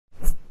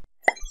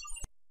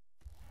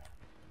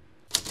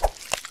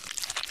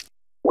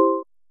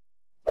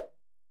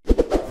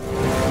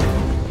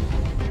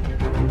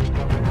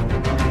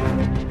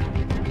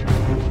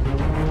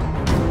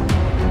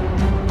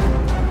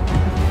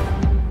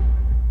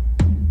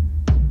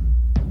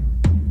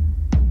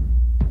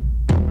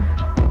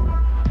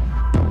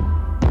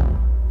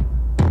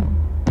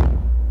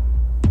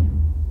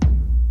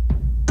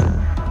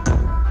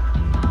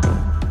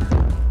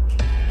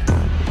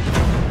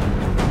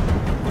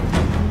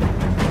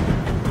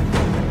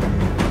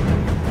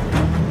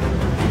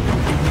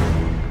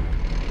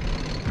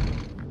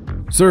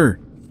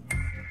Sir,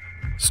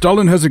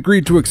 Stalin has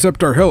agreed to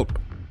accept our help.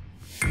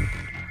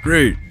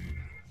 Great.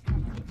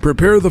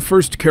 Prepare the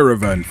first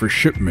caravan for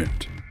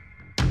shipment.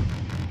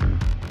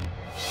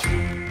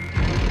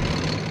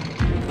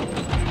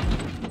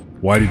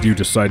 Why did you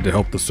decide to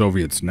help the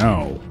Soviets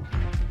now?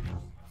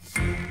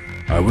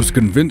 I was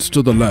convinced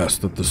to the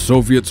last that the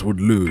Soviets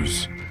would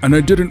lose, and I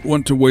didn't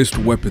want to waste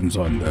weapons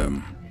on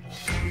them.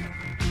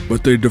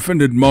 But they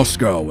defended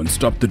Moscow and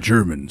stopped the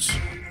Germans.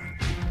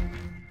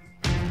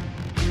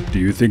 Do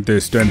you think they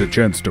stand a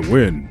chance to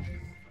win?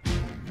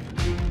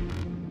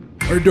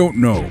 I don't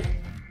know,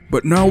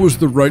 but now is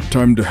the right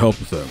time to help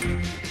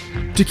them.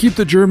 To keep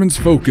the Germans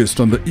focused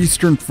on the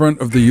eastern front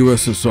of the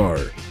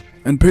USSR,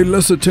 and pay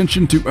less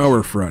attention to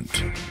our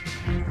front.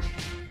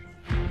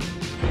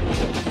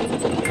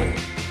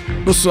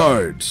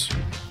 Besides,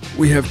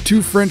 we have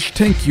 2 French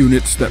tank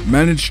units that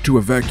managed to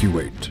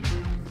evacuate.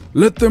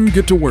 Let them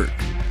get to work.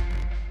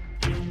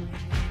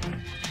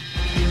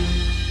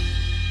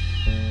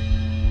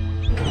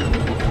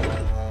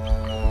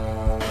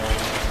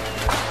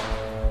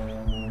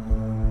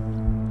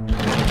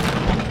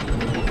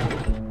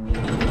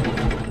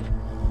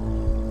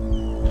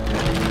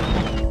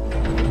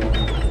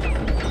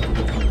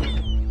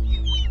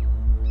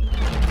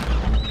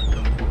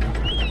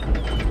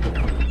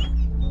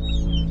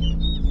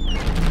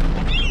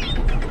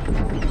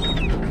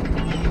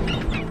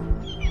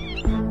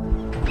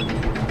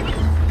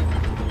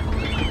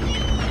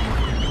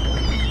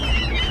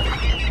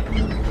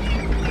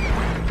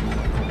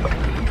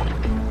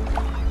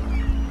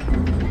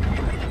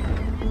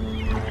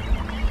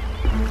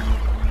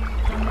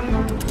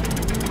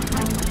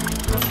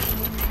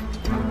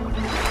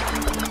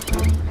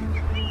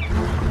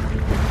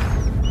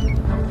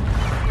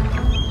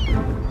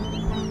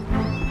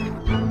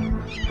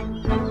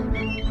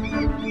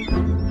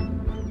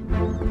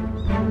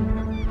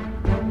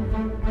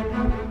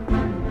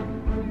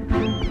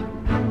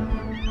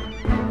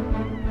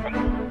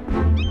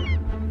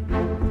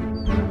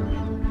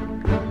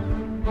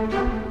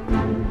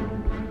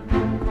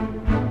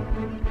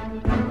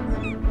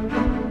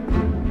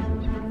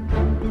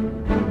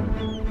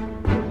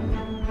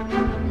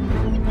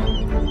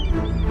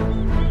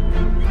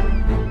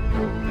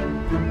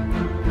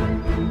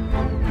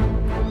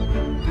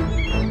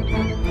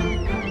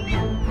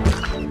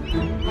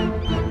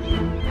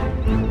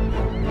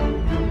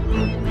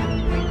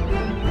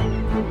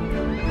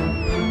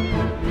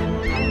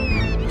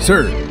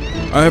 Sir,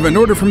 I have an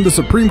order from the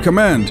Supreme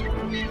Command.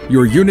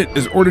 Your unit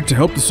is ordered to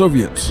help the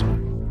Soviets.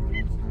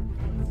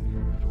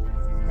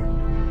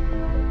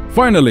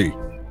 Finally!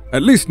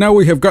 At least now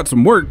we have got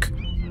some work.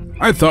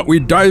 I thought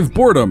we'd die of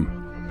boredom.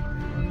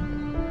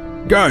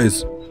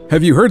 Guys,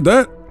 have you heard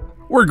that?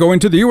 We're going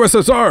to the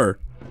USSR!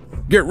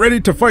 Get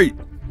ready to fight!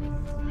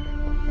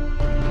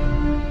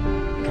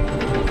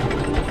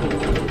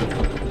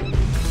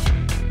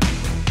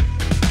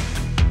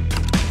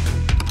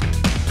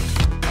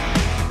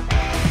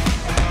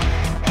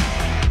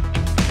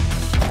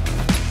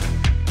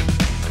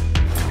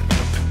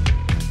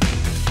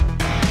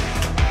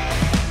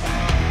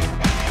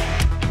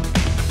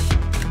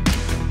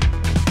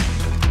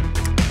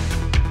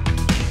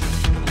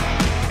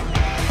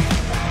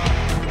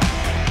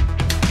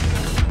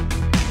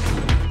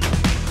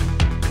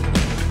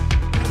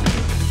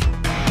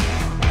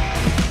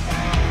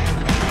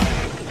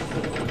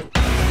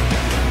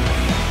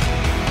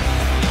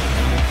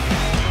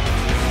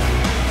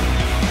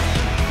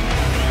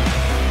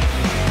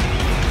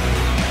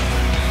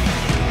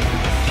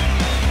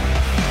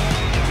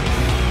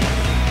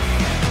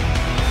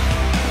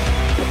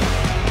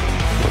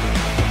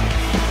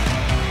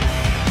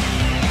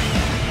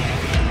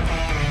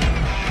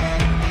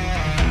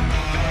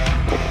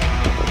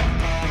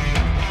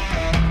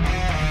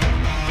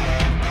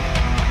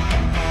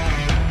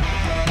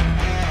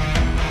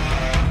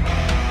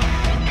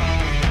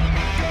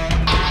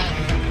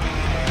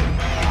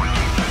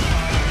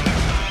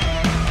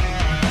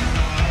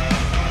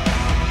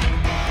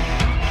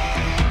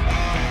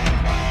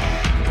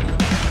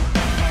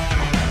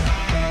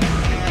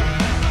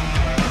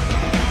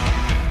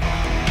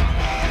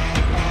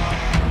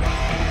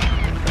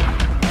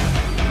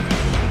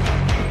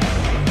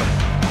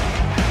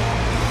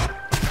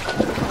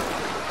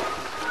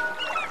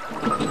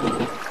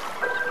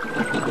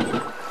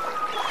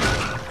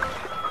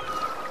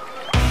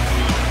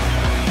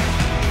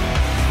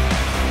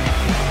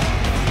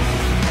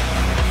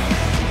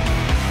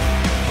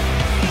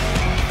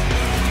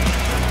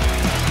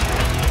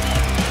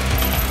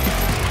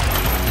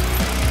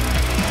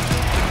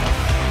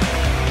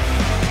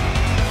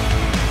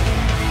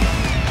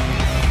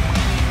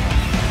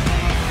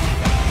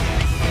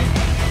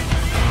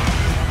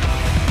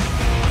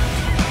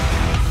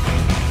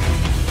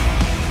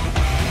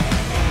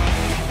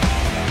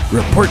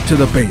 Report to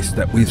the base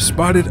that we've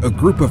spotted a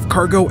group of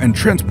cargo and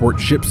transport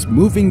ships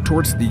moving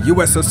towards the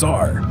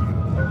USSR.